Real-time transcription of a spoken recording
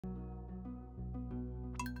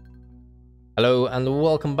Hello and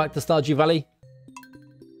welcome back to Stardew Valley.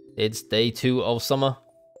 It's day 2 of summer.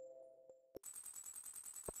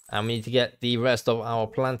 And we need to get the rest of our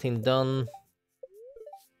planting done.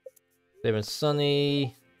 Clear and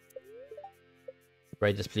sunny.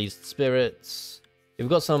 Very displeased spirits. We've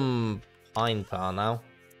got some pine tar now.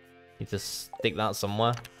 Need to stick that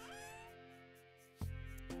somewhere.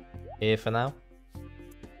 Here for now.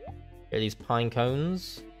 Get these pine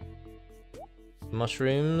cones.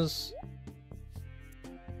 Mushrooms.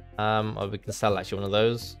 Or we can sell actually one of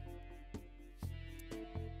those.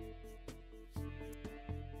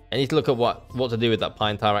 I need to look at what to do with that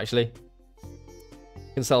pine tar actually.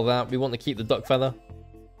 We can sell that. We want to keep the duck feather.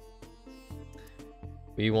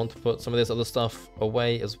 We want to put some of this other stuff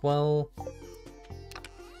away as well.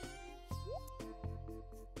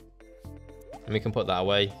 And we can put that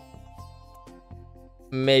away.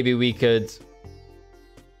 Maybe we could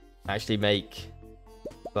actually make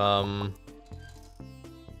some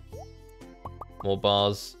more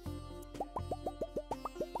bars.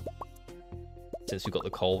 Since we've got the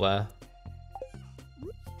coal there.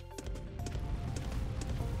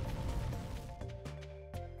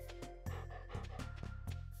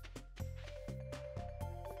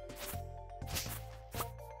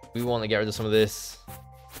 We want to get rid of some of this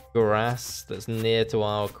grass that's near to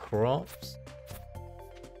our crops.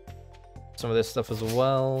 Some of this stuff as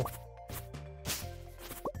well.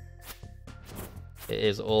 It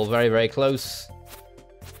is all very, very close.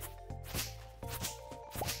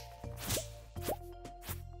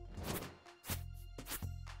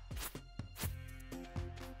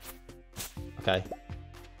 Okay.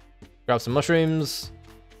 Grab some mushrooms.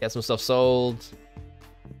 Get some stuff sold.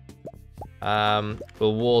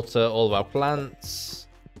 We'll water all of our plants.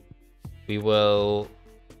 We will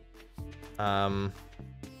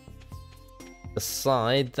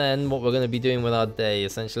decide then what we're going to be doing with our day,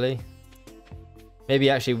 essentially. Maybe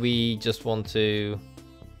actually we just want to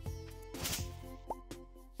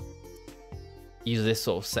use this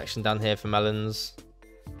sort of section down here for melons.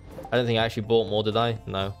 I don't think I actually bought more, did I?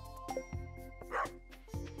 No.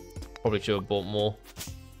 Probably should have bought more.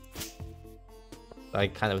 I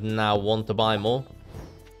kind of now want to buy more.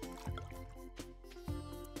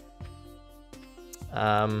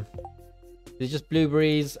 It's just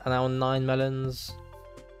blueberries and our 9 melons.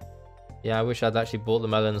 Yeah, I wish I'd actually bought the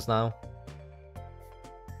melons now.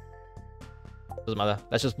 Doesn't matter.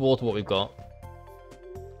 Let's just water what we've got.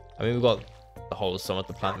 I mean, we've got the whole summer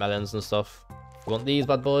to plant melons and stuff. We want these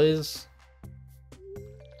bad boys.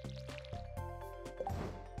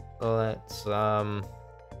 Let's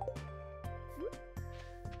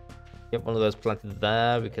get one of those planted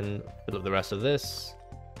there. We can fill up the rest of this.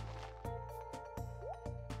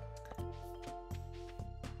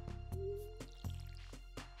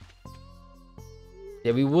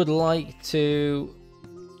 Yeah, we would like to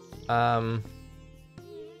get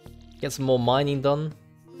some more mining done.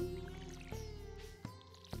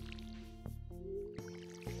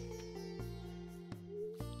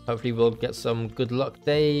 Hopefully we'll get some good luck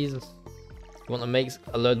days. We want to make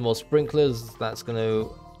a load more sprinklers. That's going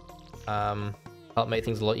to help make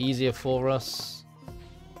things a lot easier for us.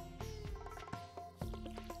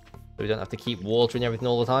 So we don't have to keep watering everything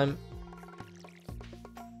all the time.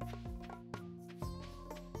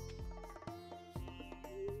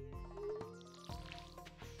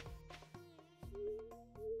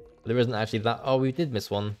 There isn't actually that. Oh, we did miss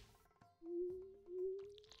one.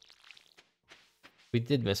 We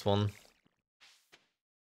did miss one.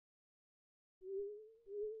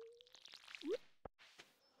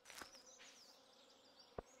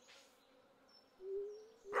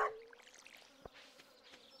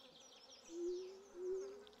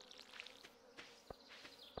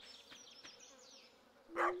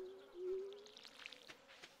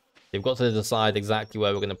 We've got to decide exactly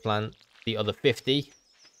where we're going to plant the other 50.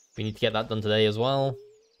 We need to get that done today as well.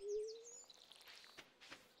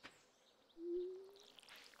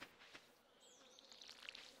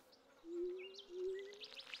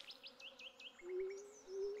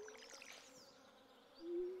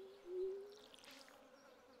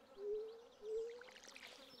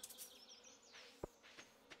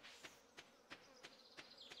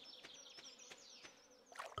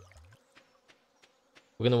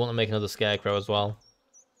 We're going to want to make another scarecrow as well.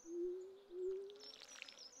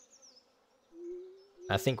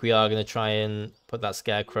 I think we are going to try and put that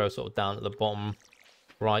scarecrow sort of down at the bottom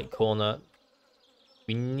right corner.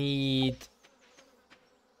 We need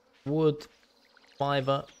wood,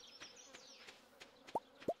 fiber.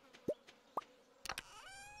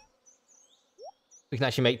 We can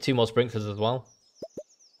actually make 2 more sprinklers as well.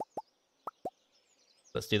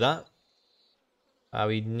 Let's do that.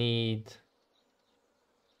 We need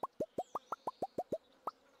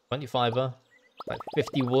 20 fiber, like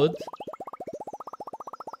 50 wood.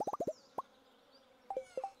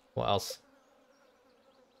 What else?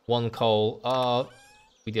 1 coal.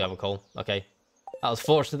 We do have a coal. Okay. That was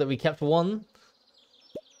fortunate that we kept 1.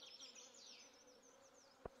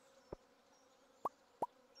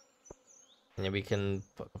 And then we can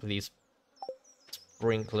put a couple of these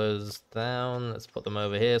sprinklers down. Let's put them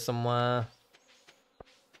over here somewhere.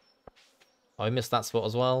 Oh, I missed that spot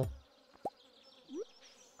as well.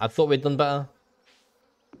 I thought we'd done better.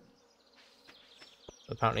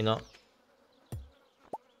 Apparently not.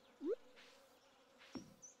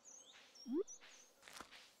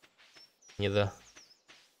 Any other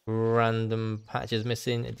random patches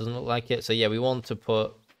missing? It doesn't look like it. So yeah, we want to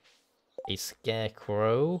put a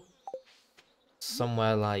scarecrow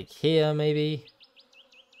somewhere like here, maybe.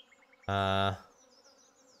 And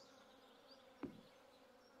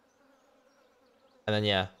then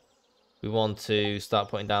yeah, we want to start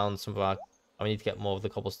putting down some of our... I need to get more of the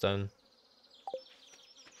cobblestone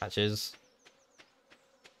patches.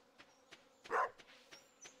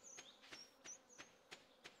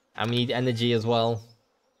 And we need energy as well.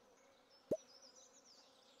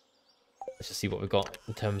 Let's just see what we've got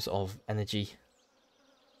in terms of energy.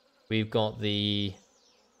 We've got the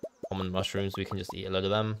common mushrooms. We can just eat a load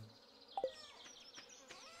of them.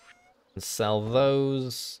 And sell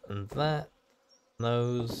those and that.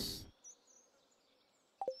 Those.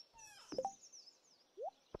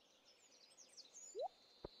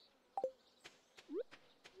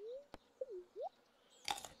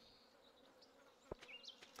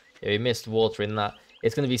 Yeah, we missed watering that.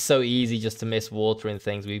 It's going to be so easy just to miss watering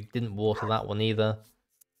things. We didn't water that one either.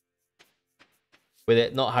 With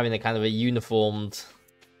it not having a kind of a uniformed...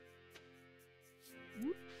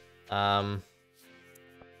 got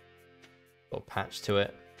a patch to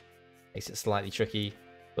it. Makes it slightly tricky.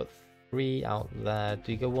 Got 3 out there.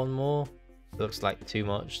 Do you go 1 more? Looks like too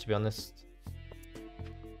much, to be honest.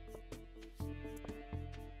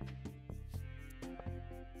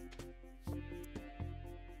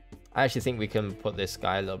 I actually think we can put this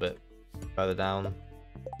guy a little bit further down.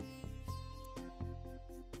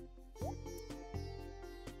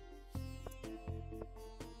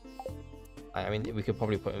 I mean, we could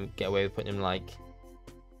probably get away with putting him like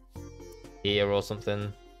here or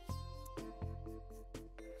something.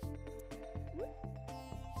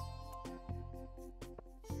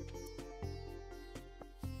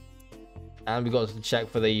 And we got to check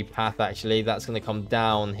for the path actually. That's going to come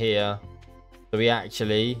down here. So we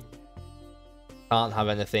actually can't have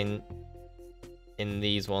anything in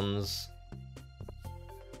these ones.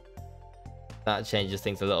 That changes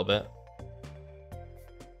things a little bit.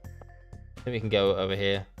 I think we can go over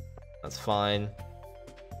here. That's fine.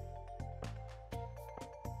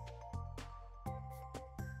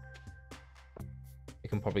 We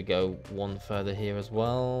can probably go 1 further here as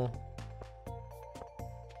well.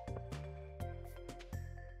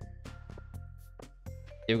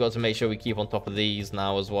 We've got to make sure we keep on top of these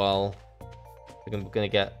now as well. We're going to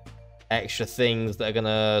get extra things that are going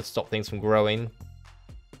to stop things from growing.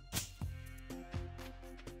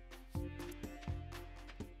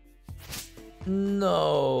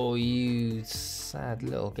 No, you sad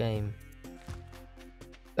little game.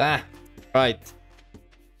 Ah, right.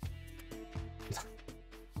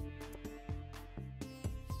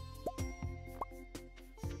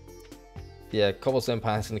 Yeah, cobblestone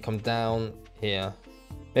path is going to come down here.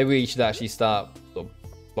 Maybe we should actually start sort of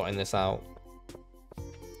plotting this out.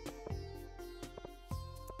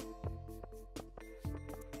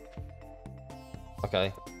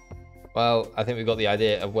 Okay. Well, I think we've got the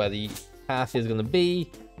idea of where the path is going to be.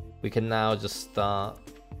 We can now just start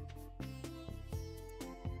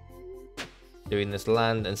doing this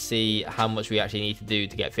land and see how much we actually need to do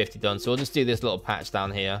to get 50 done. So we'll just do this little patch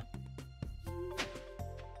down here.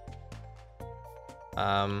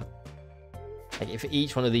 Like if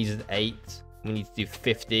each one of these is 8, we need to do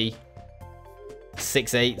 50.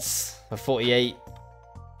 6 8s for 48.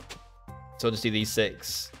 So I'll just do these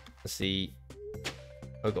 6. Let's see.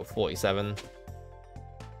 I've got 47.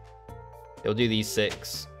 It'll do these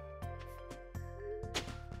 6.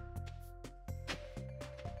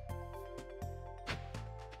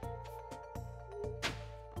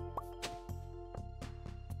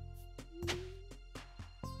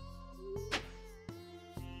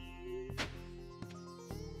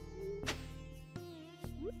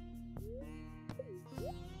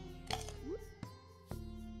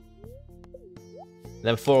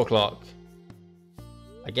 Then 4 o'clock.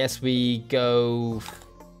 I guess we go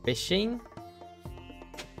fishing.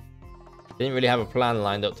 Didn't really have a plan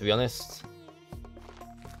lined up, to be honest.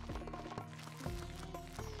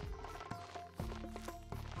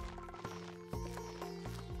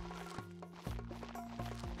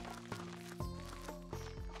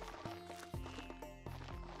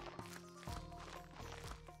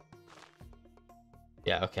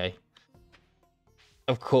 Yeah, okay.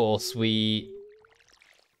 Of course, we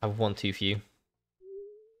have one too few.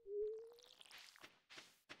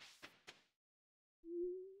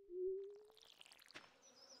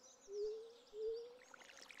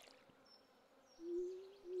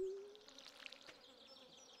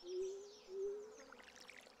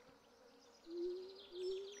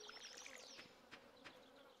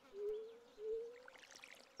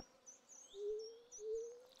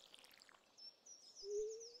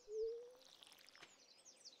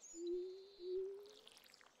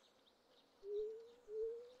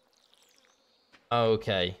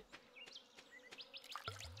 Okay.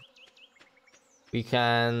 We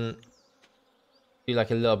can do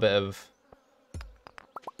like a little bit of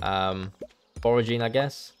foraging, I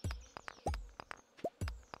guess.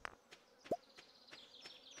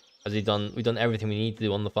 Has we've done everything we need to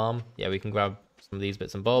do on the farm. Yeah, we can grab some of these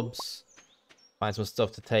bits and bobs. Find some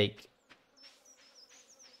stuff to take.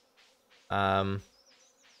 To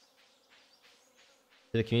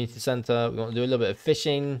the community center. We want to do a little bit of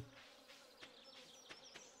fishing.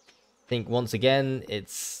 I think once again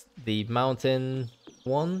it's the mountain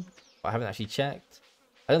one, but I haven't actually checked.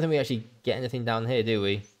 I don't think we actually get anything down here, do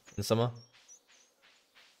we? In summer?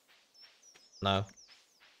 No.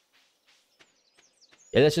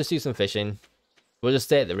 Yeah, let's just do some fishing. We'll just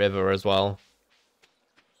stay at the river as well.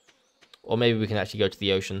 Or maybe we can actually go to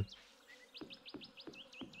the ocean.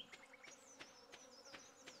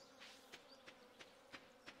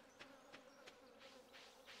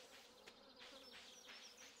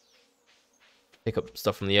 Pick up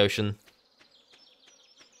stuff from the ocean.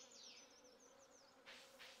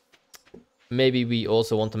 Maybe we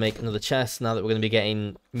also want to make another chest now that we're going to be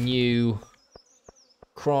getting new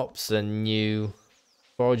crops and new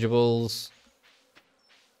forageables.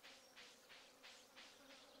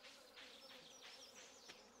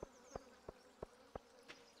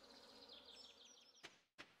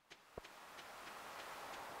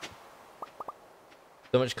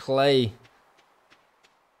 So much clay.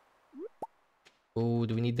 Oh,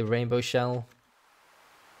 do we need the rainbow shell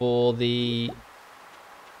for the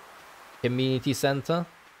community center?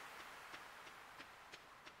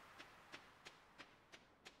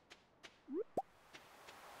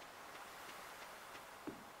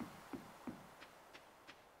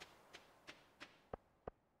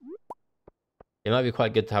 It might be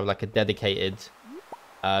quite good to have like a dedicated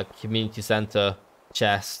community center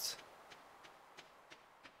chest.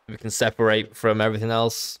 We can separate from everything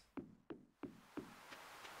else.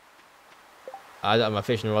 I don't have my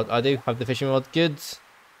fishing rod. I do have the fishing rod. Good.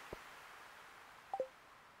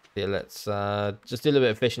 Yeah, let's just do a little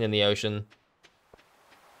bit of fishing in the ocean.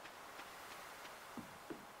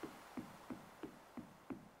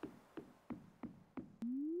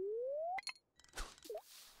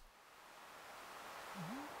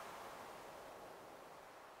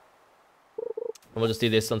 And we'll just do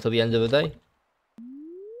this until the end of the day.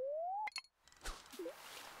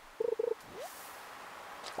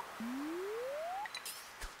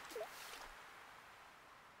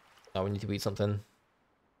 Oh, we need to eat something.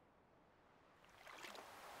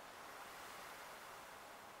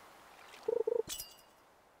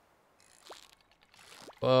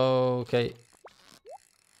 Okay.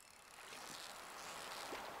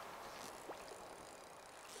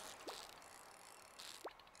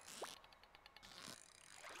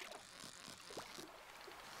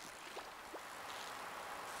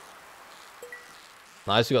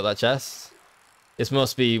 Nice, we got that chest. This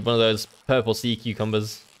must be one of those purple sea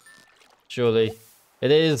cucumbers. Surely. It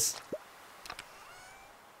is.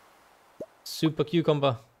 Super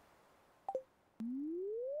cucumber.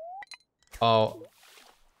 Oh.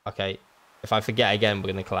 Okay. If I forget again,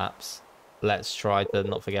 we're going to collapse. Let's try to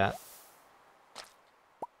not forget.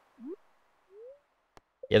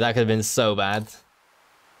 Yeah, that could have been so bad.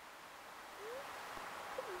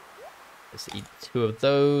 Let's eat 2 of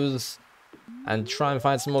those. And try and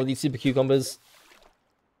find some more of these super cucumbers.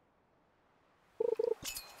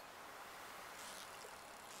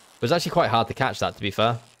 It was actually quite hard to catch that, to be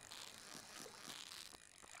fair.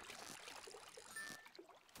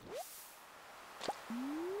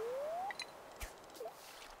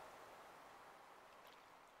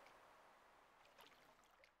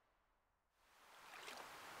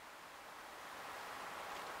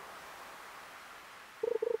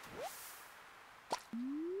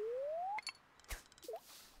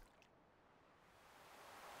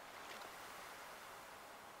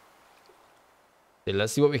 Okay,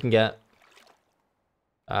 let's see what we can get.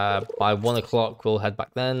 By 1 o'clock, we'll head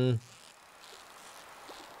back then.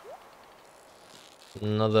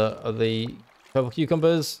 Another of the purple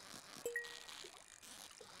cucumbers.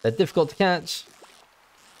 They're difficult to catch.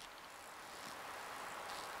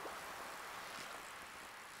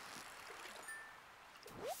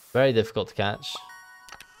 Very difficult to catch.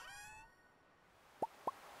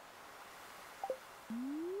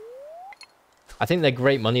 I think they're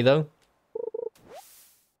great money though.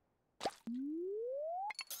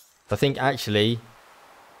 I think actually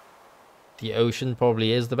the ocean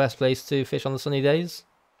probably is the best place to fish on the sunny days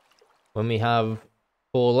when we have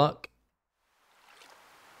poor luck.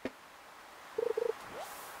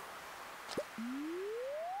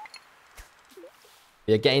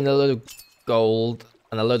 Yeah, getting a load of gold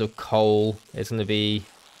and a load of coal is going to be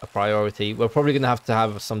a priority. We're probably going to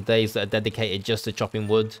have some days that are dedicated just to chopping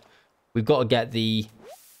wood. We've got to get the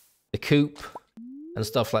coop and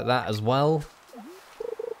stuff like that as well.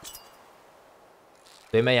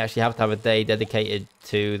 We may actually have to have a day dedicated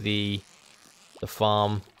to the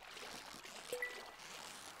farm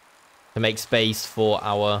to make space for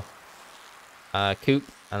our coop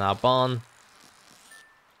and our barn.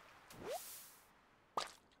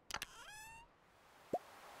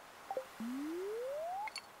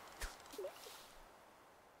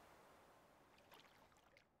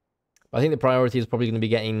 I think the priority is probably going to be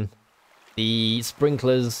getting the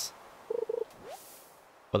sprinklers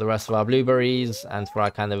for the rest of our blueberries and for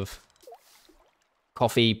our kind of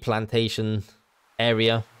coffee plantation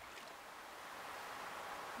area.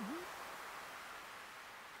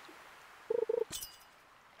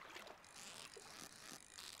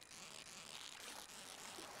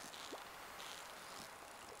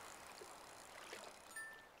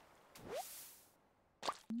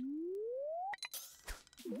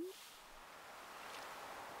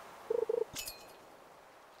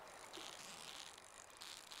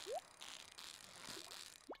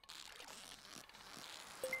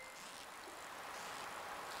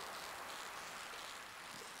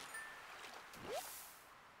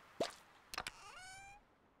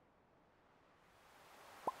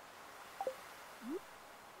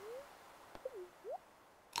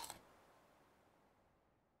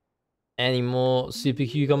 Any more super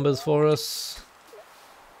cucumbers for us?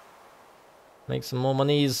 Make some more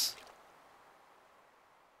monies.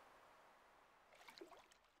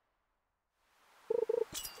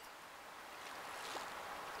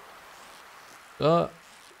 Oh.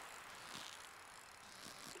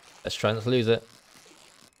 Let's try not to lose it.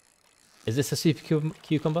 Is this a super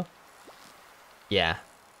cucumber? Yeah.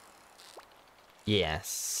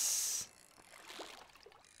 Yes.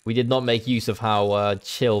 We did not make use of how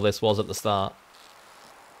chill this was at the start.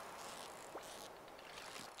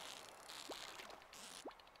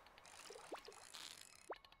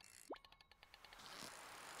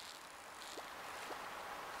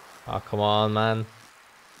 Oh, come on, man.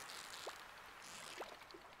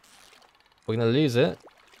 We're gonna lose it.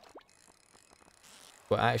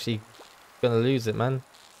 We're actually gonna lose it, man.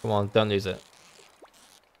 Come on, don't lose it.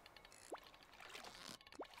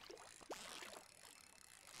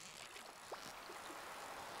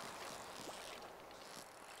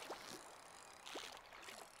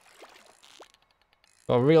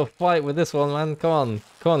 Got a real fight with this one, man. Come on.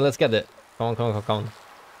 Come on, let's get it. Come on, come on, come on.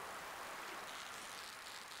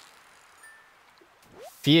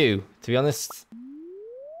 Phew, to be honest.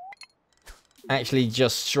 Actually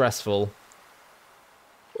just stressful.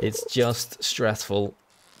 It's just stressful.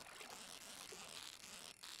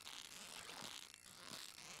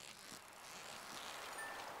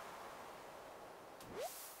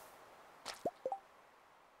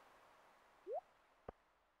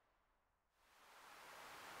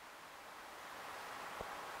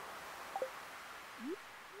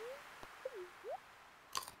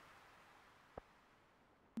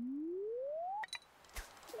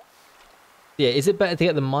 Yeah, is it better to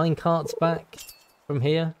get the mine carts back from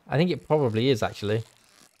here? I think it probably is, actually. I'm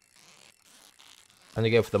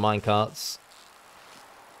gonna go for the mine carts.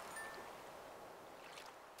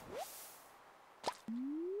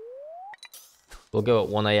 We'll go at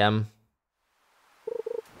 1 AM.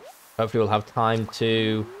 Hopefully we'll have time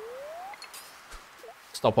to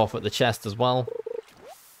stop off at the chest as well.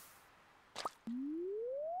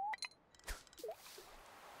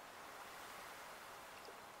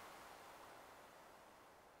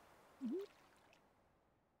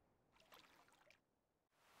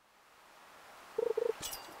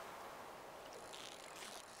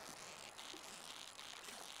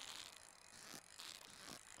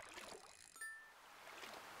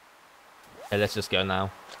 Okay, let's just go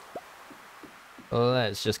now.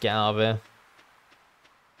 Let's just get out of here.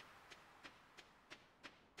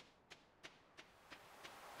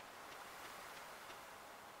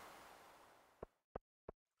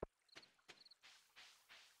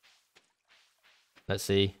 Let's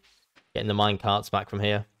see. Getting the mine carts back from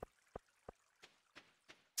here.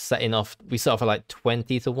 Setting off. We set off at like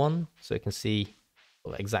 20 to 1, so you can see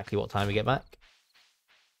exactly what time we get back.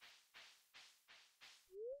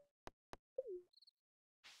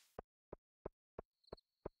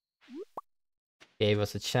 Gave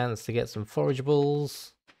us a chance to get some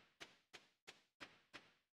forageables.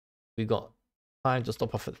 We got time to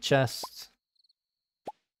stop off at the chest.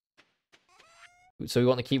 So we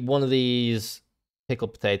want to keep one of these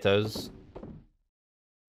pickled potatoes.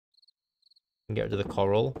 And get rid of the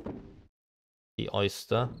coral. The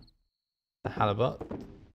oyster. The halibut.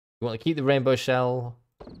 We want to keep the rainbow shell.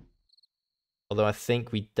 Although I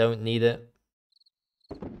think we don't need it.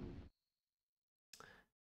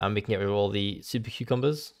 And we can get rid of all the super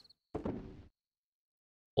cucumbers.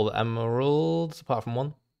 All the emeralds, apart from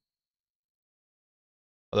one.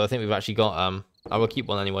 Although I think we've actually got, I will keep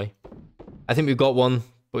one anyway. I think we've got one,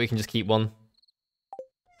 but we can just keep one.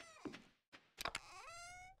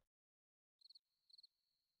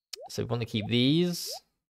 So we want to keep these.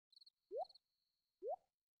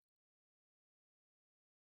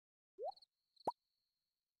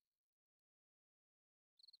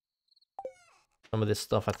 Some of this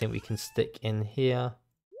stuff I think we can stick in here.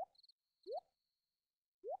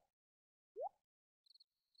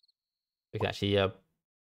 We can actually, we'll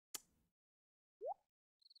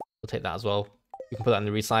take that as well. We can put that in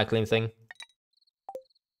the recycling thing.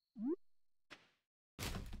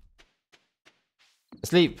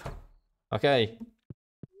 Asleep. Okay.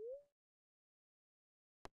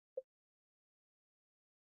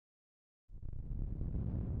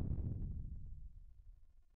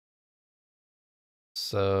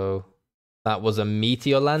 So that was a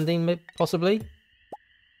meteor landing, possibly?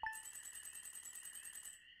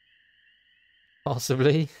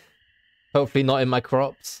 Possibly. Hopefully not in my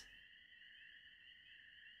crops.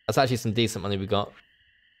 That's actually some decent money we got.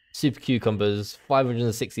 Super cucumbers,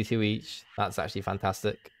 562 each. That's actually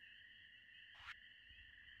fantastic.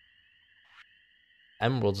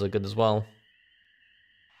 Emeralds are good as well.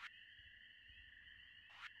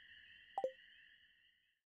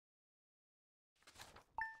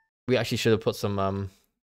 We actually should have put some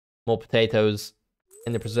more potatoes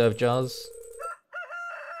in the preserve jars.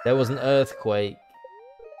 There was an earthquake.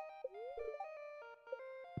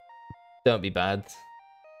 Don't be bad.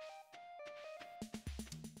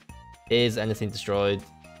 Is anything destroyed?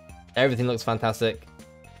 Everything looks fantastic.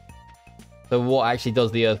 So what actually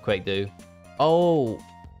does the earthquake do? Oh,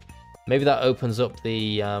 maybe that opens up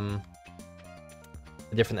the a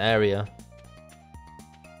different area.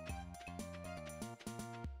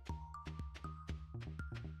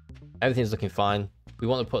 Everything's looking fine. We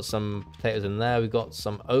want to put some potatoes in there. We've got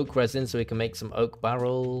some oak resin, so we can make some oak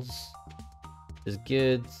barrels. Is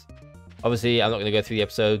good. Obviously, I'm not going to go through the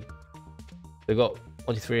episode. We've got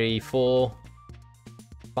 1, 2, 3, 4,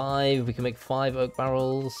 5. We can make 5 oak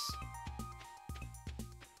barrels.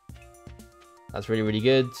 That's really, really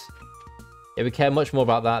good. Yeah, we care much more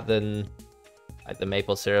about that than like the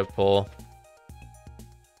maple syrup or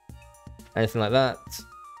anything like that.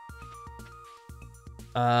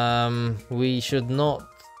 We should not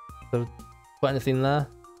have put anything there.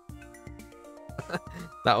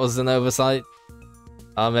 That was an oversight.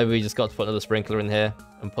 Maybe we just got to put another sprinkler in here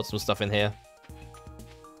and put some stuff in here.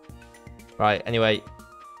 Right, anyway.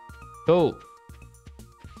 Cool.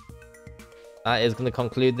 That is going to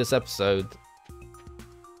conclude this episode.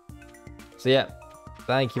 So yeah,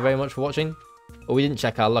 thank you very much for watching. Oh, we didn't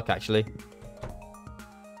check our luck actually.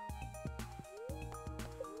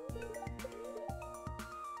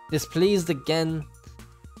 Displeased again.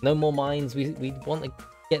 No more mines. We want to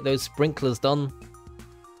get those sprinklers done.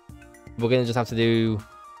 We're going to just have to do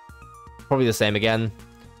probably the same again.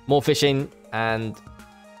 More fishing and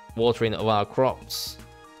watering of our crops.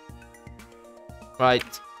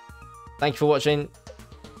 Right. Thank you for watching.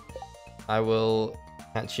 I will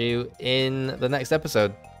catch you in the next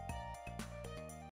episode.